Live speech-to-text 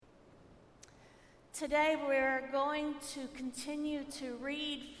Today we're going to continue to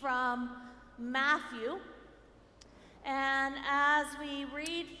read from Matthew. And as we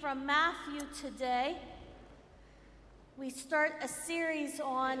read from Matthew today, we start a series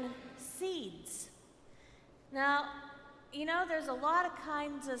on seeds. Now, there's a lot of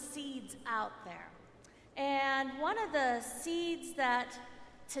kinds of seeds out there. And one of the seeds that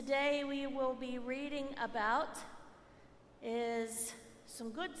today we will be reading about is some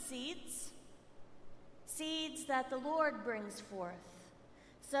good seeds that the Lord brings forth.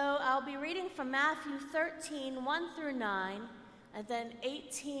 So I'll be reading from Matthew 13, 1 through 9, and then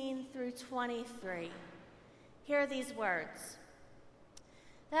 18 through 23. Hear these words.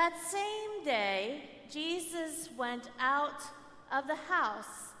 That same day, Jesus went out of the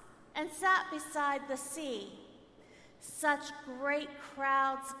house and sat beside the sea. Such great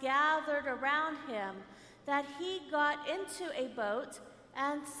crowds gathered around him that he got into a boat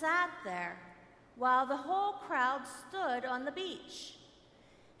and sat there, while the whole crowd stood on the beach.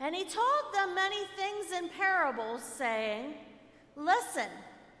 And he told them many things in parables, saying, Listen,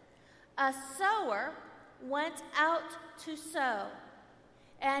 a sower went out to sow,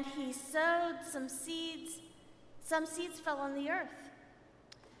 and he sowed some seeds. Some seeds fell on the earth,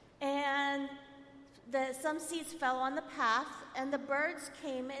 and some seeds fell on the path, and the birds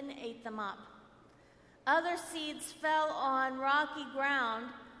came and ate them up. Other seeds fell on rocky ground,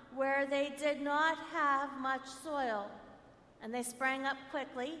 where they did not have much soil, and they sprang up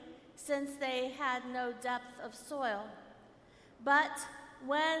quickly, since they had no depth of soil. But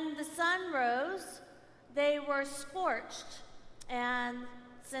when the sun rose, they were scorched, and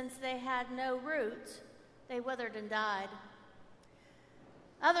since they had no root, they withered and died.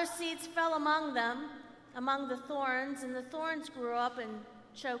 Other seeds fell among them, among the thorns, and the thorns grew up and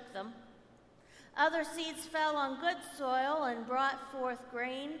choked them. Other seeds fell on good soil and brought forth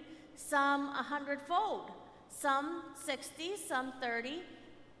grain, some 100-fold, some 60, some 30.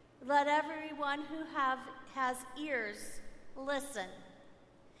 Let everyone who has ears listen.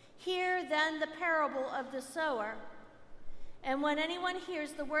 Hear then the parable of the sower. And when anyone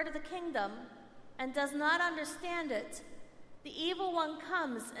hears the word of the kingdom and does not understand it, the evil one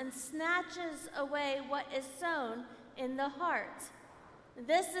comes and snatches away what is sown in the heart.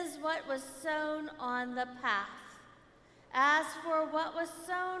 This is what was sown on the path. As for what was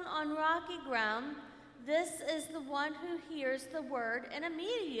sown on rocky ground, this is the one who hears the word and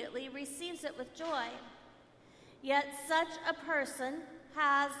immediately receives it with joy. Yet such a person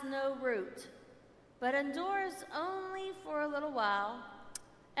has no root, but endures only for a little while.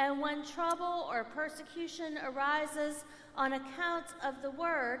 And when trouble or persecution arises on account of the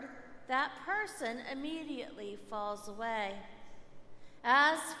word, that person immediately falls away.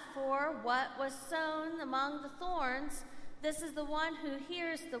 As for what was sown among the thorns, this is the one who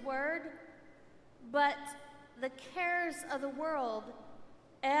hears the word, but the cares of the world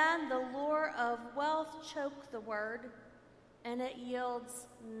and the lure of wealth choke the word, and it yields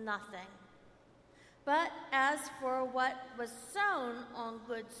nothing. But as for what was sown on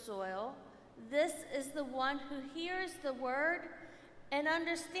good soil, this is the one who hears the word and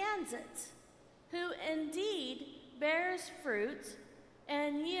understands it, who indeed bears fruit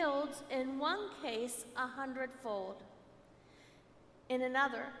and yields in one case 100-fold, in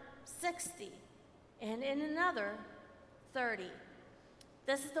another 60, and in another 30.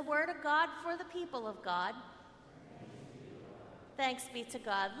 This is the word of God for the people of God. Thanks be to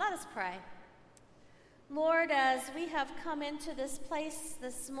God. Let us pray. Lord, as we have come into this place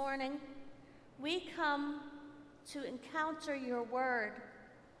this morning, we come to encounter your word,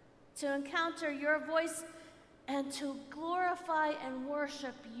 to encounter your voice, and to glorify and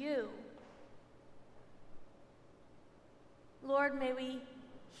worship you. Lord, may we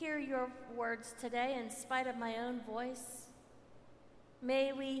hear your words today in spite of my own voice.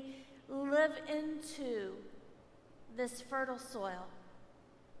 May we live into this fertile soil,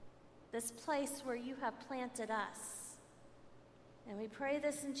 this place where you have planted us. And we pray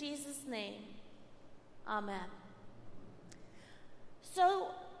this in Jesus' name. Amen. So,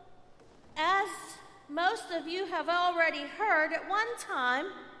 as most of you have already heard, at one time,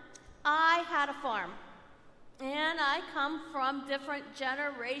 I had a farm. And I come from different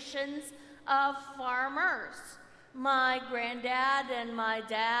generations of farmers. My granddad and my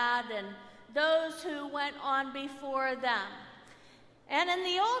dad and those who went on before them. And in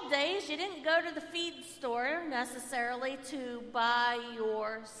the old days, you didn't go to the feed store necessarily to buy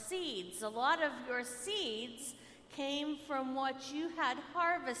your seeds. A lot of your seeds came from what you had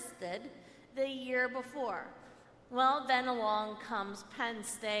harvested the year before. Well, then along comes Penn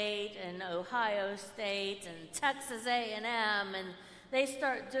State and Ohio State and Texas A&M and they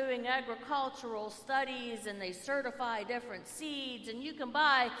start doing agricultural studies, and they certify different seeds, and you can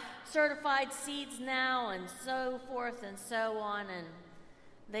buy certified seeds now, and so forth and so on, and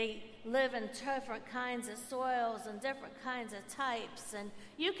they live in different kinds of soils and different kinds of types, and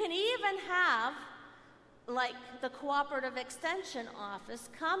you can even have, like, the Cooperative Extension Office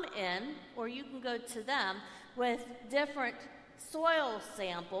come in, or you can go to them with different soil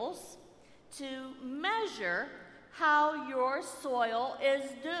samples to measure how your soil is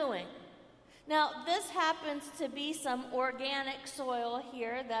doing. Now, this happens to be some organic soil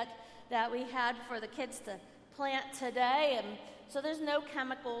here that we had for the kids to plant today, and so there's no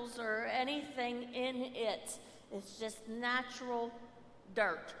chemicals or anything in it. It's just natural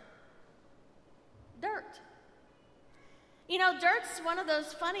dirt. Dirt. You know, dirt's one of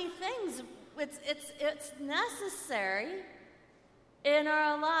those funny things. It's necessary in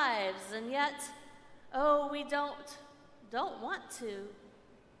our lives, and yet, we don't want to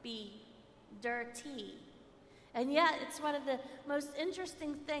be dirty. And yet, it's one of the most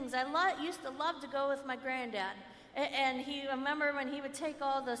interesting things. I used to love to go with my granddad, and I remember when he would take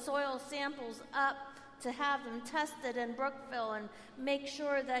all the soil samples up to have them tested in Brookville and make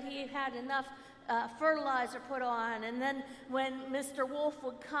sure that he had enough fertilizer put on. And then when Mr. Wolf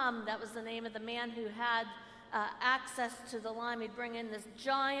would come, that was the name of the man who had access to the lime, he'd bring in this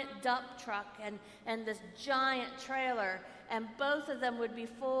giant dump truck and this giant trailer, and both of them would be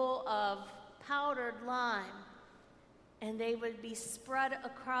full of powdered lime, and they would be spread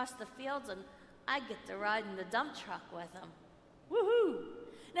across the fields, and I'd get to ride in the dump truck with them. Woohoo!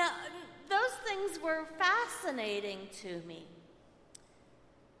 Now, those things were fascinating to me.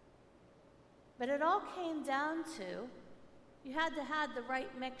 But it all came down to, you had to have the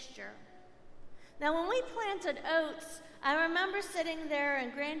right mixture. Now, when we planted oats, I remember sitting there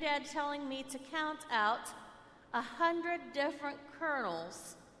and Granddad telling me to count out 100 different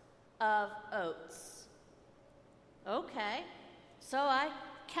kernels of oats. Okay, so I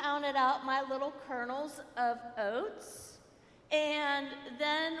counted out my little kernels of oats, and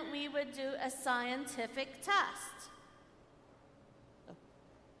then we would do a scientific test.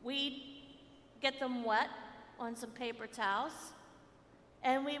 We'd get them wet on some paper towels,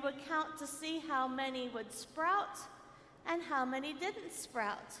 and we would count to see how many would sprout and how many didn't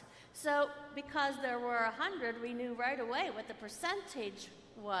sprout. So because there were 100, we knew right away what the percentage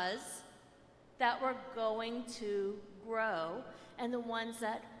was that were going to grow, and the ones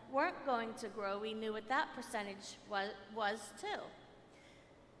that weren't going to grow, we knew what that percentage was too.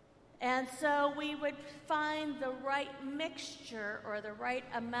 And so we would find the right mixture, or the right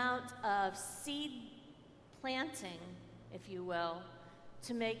amount of seed planting, if you will,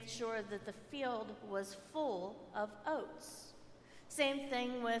 to make sure that the field was full of oats. Same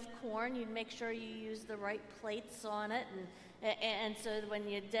thing with corn. You'd make sure you use the right plates on it, and so when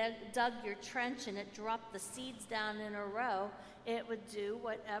you dug your trench and it dropped the seeds down in a row, it would do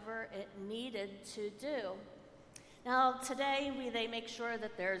whatever it needed to do. Now, today, they make sure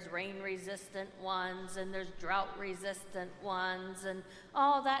that there's rain-resistant ones, and there's drought-resistant ones, and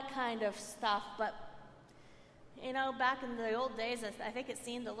all that kind of stuff. But, you know, back in the old days, I think it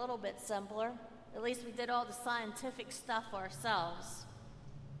seemed a little bit simpler. At least we did all the scientific stuff ourselves.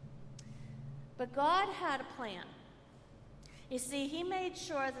 But God had a plan. You see, He made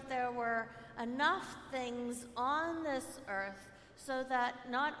sure that there were enough things on this earth so that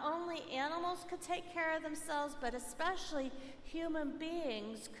not only animals could take care of themselves, but especially human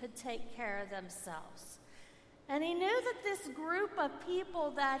beings could take care of themselves. And He knew that this group of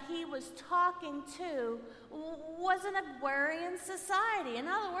people that He was talking to was an agrarian society. In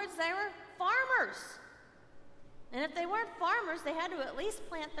other words, they were farmers. And if they weren't farmers, they had to at least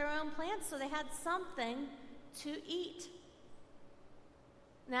plant their own plants so they had something to eat.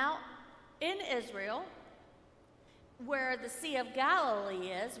 Now, in Israel, where the Sea of Galilee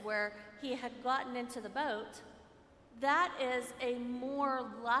is, where He had gotten into the boat, that is a more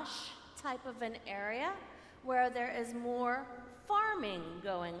lush type of an area where there is more farming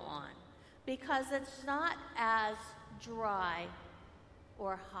going on, because it's not as dry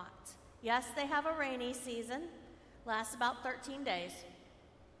or hot. Yes, they have a rainy season, lasts about 13 days.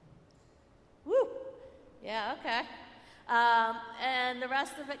 Woo! Yeah, okay. And the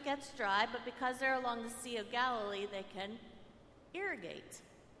rest of it gets dry, but because they're along the Sea of Galilee, they can irrigate.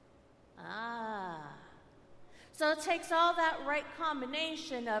 So it takes all that right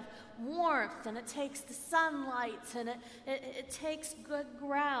combination of warmth, and it takes the sunlight, and it takes good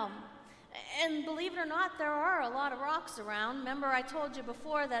ground. And believe it or not, there are a lot of rocks around. Remember, I told you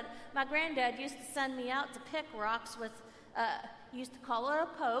before that my granddad used to send me out to pick rocks with, he used to call it a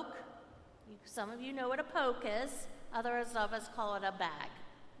poke. Some of you know what a poke is. Others of us call it a bag.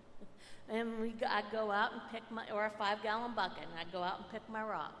 And I'd go out and pick or a 5-gallon bucket, and I'd go out and pick my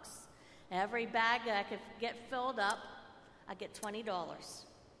rocks. Every bag that I could get filled up, I'd get $20. That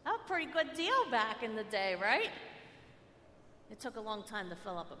was a pretty good deal back in the day, right? It took a long time to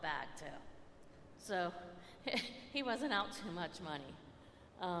fill up a bag, too. So he wasn't out too much money.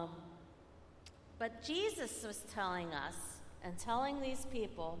 But Jesus was telling us and telling these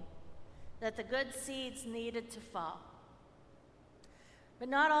people that the good seeds needed to fall. But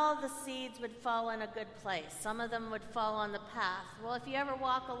not all the seeds would fall in a good place. Some of them would fall on the path. Well, if you ever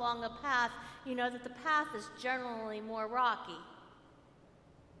walk along a path, you know that the path is generally more rocky.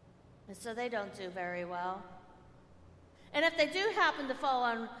 And so they don't do very well. And if they do happen to fall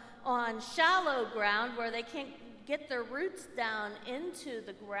on shallow ground where they can't get their roots down into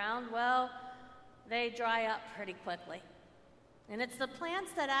the ground, well, they dry up pretty quickly. And it's the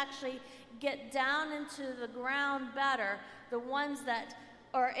plants that actually get down into the ground better, the ones that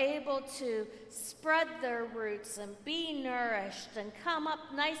are able to spread their roots and be nourished and come up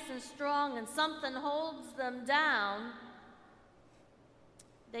nice and strong and something holds them down,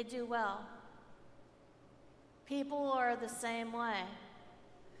 they do well. People are the same way.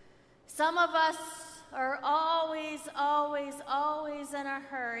 Some of us are always in a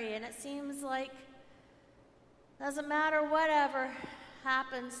hurry, and it seems like doesn't matter whatever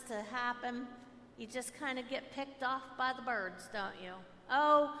happens to happen, you just kind of get picked off by the birds, don't you?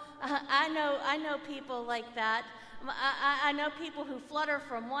 Oh, I know people like that. I know people who flutter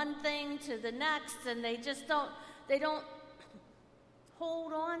from one thing to the next, and they don't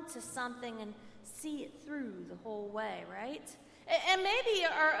hold on to something and see it through the whole way, right? And maybe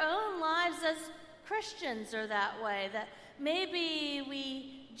our own lives as Christians are that way, that maybe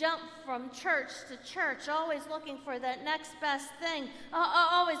we jump from church to church, always looking for that next best thing,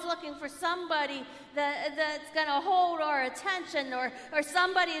 always looking for somebody that's going to hold our attention, or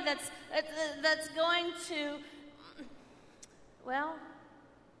somebody that's going to, well,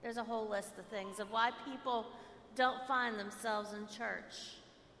 there's a whole list of things of why people don't find themselves in church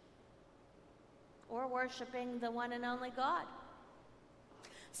or worshiping the one and only God.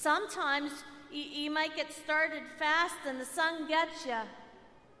 Sometimes you might get started fast and the sun gets you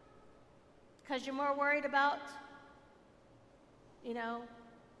because you're more worried about,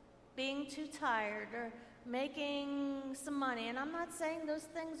 being too tired or making some money. And I'm not saying those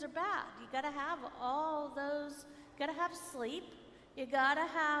things are bad. You got to have all those. You got to have sleep. You got to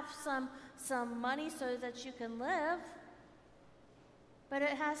have some money so that you can live. But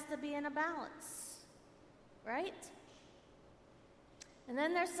it has to be in a balance, right? And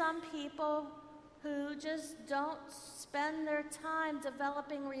then there's some people who just don't spend their time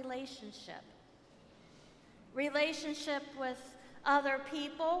developing relationship with other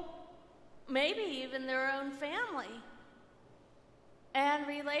people, maybe even their own family, and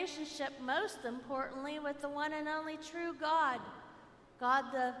relationship, most importantly, with the one and only true God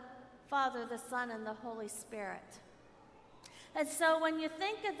the Father, the Son, and the Holy Spirit. And so when you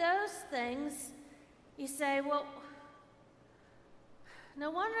think of those things, you say, well,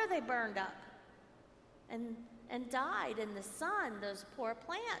 no wonder they burned up and died in the sun, those poor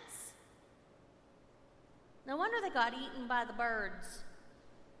plants. No wonder they got eaten by the birds.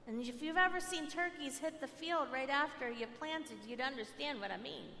 And if you've ever seen turkeys hit the field right after you planted, you'd understand what I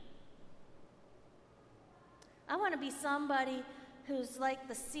mean. I want to be somebody who's like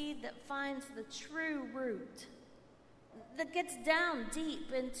the seed that finds the true root, that gets down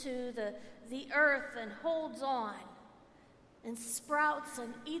deep into the earth and holds on and sprouts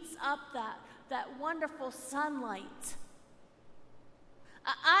and eats up that wonderful sunlight.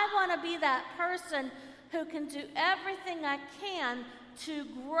 I want to be that person who can do everything I can to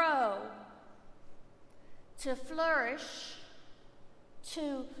grow, to flourish,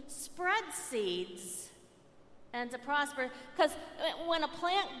 to spread seeds, and to prosper. Because when a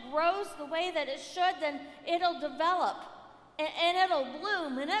plant grows the way that it should, then it'll develop, and it'll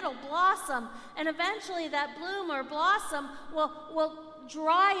bloom, and it'll blossom, and eventually that bloom or blossom will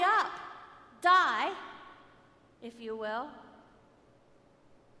dry up, die, if you will,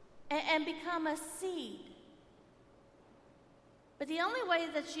 and become a seed. But the only way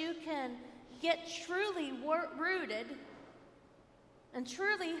that you can get truly rooted and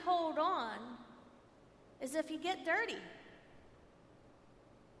truly hold on is if you get dirty.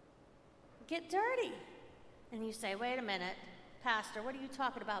 Get dirty. And you say, wait a minute, Pastor, what are you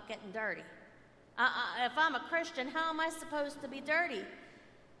talking about getting dirty? If I'm a Christian, how am I supposed to be dirty?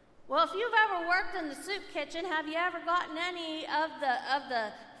 Well, if you've ever worked in the soup kitchen, have you ever gotten any of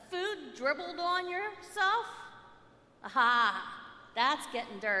the food dribbled on yourself? Aha, that's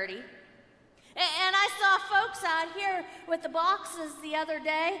getting dirty. And I saw folks out here with the boxes the other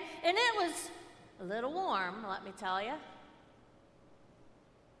day, and it was a little warm, let me tell you.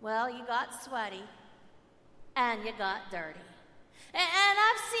 Well, you got sweaty, and you got dirty. And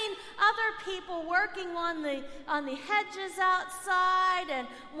I've seen other people working on the hedges outside and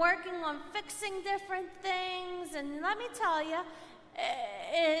working on fixing different things. And let me tell you,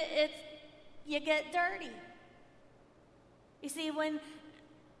 you get dirty. You see, when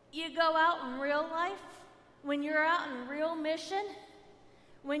you go out in real life, when you're out in real mission,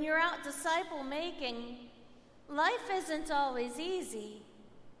 when you're out disciple making, life isn't always easy.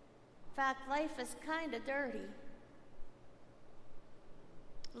 In fact, life is kind of dirty.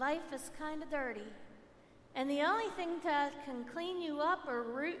 Life is kind of dirty. And the only thing that can clean you up or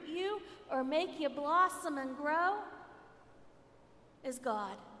root you or make you blossom and grow is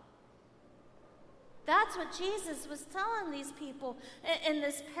God. That's what Jesus was telling these people in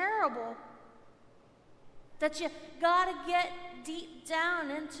this parable. That you got to get deep down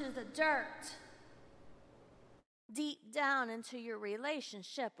into the dirt. Deep down into your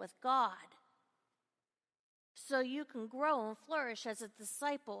relationship with God. So you can grow and flourish as a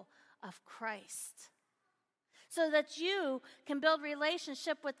disciple of Christ. So that you can build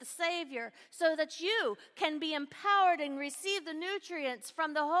relationship with the Savior. So that you can be empowered and receive the nutrients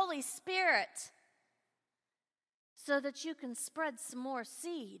from the Holy Spirit. So that you can spread some more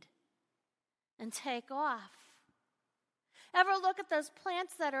seed and take off. Ever look at those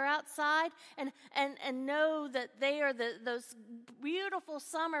plants that are outside and know that they are those beautiful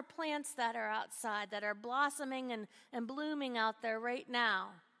summer plants that are outside, that are blossoming and blooming out there right now?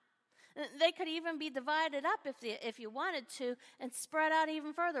 They could even be divided up if you wanted to and spread out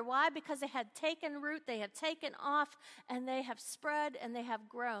even further. Why? Because they had taken root, they have taken off, and they have spread and they have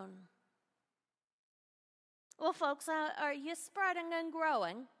grown. Well, folks, are you spreading and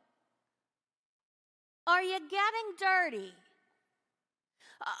growing? Are you getting dirty?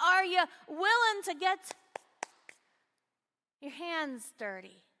 Are you willing to get your hands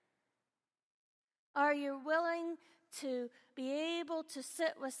dirty? Are you willing to be able to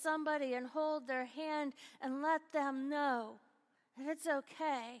sit with somebody and hold their hand and let them know that it's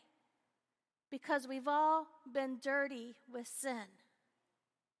okay? Because we've all been dirty with sin.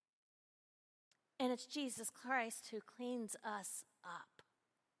 And it's Jesus Christ who cleans us up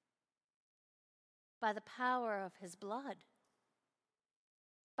by the power of his blood,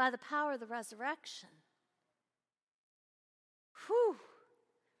 by the power of the resurrection. Whew.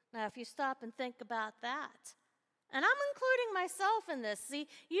 Now, if you stop and think about that, and I'm including myself in this. See,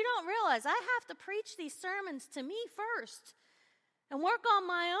 you don't realize I have to preach these sermons to me first and work on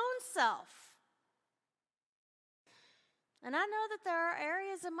my own self. And I know that there are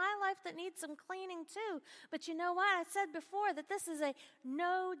areas in my life that need some cleaning too. But you know what? I said before that this is a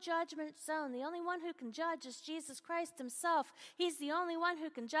no judgment zone. The only one who can judge is Jesus Christ himself. He's the only one who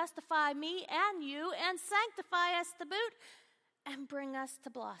can justify me and you and sanctify us to boot and bring us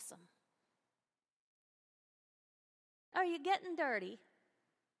to blossom. Are you getting dirty?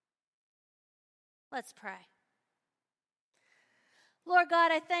 Let's pray. Lord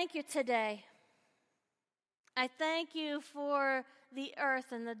God, I thank you today. I thank you for the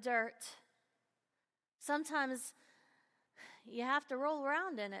earth and the dirt. Sometimes you have to roll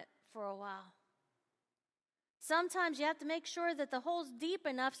around in it for a while. Sometimes you have to make sure that the hole's deep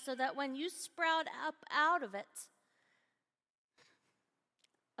enough so that when you sprout up out of it,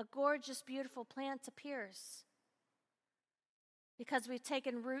 a gorgeous, beautiful plant appears. Because we've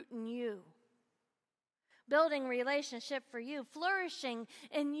taken root in you. Building relationship for you, flourishing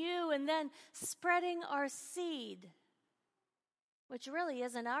in you, and then spreading our seed, which really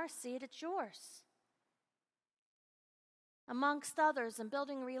isn't our seed, it's yours. Amongst others, and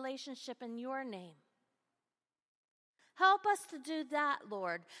building relationship in your name. Help us to do that,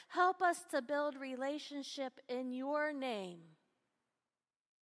 Lord. Help us to build relationship in your name.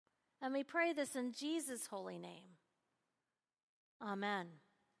 And we pray this in Jesus' holy name. Amen.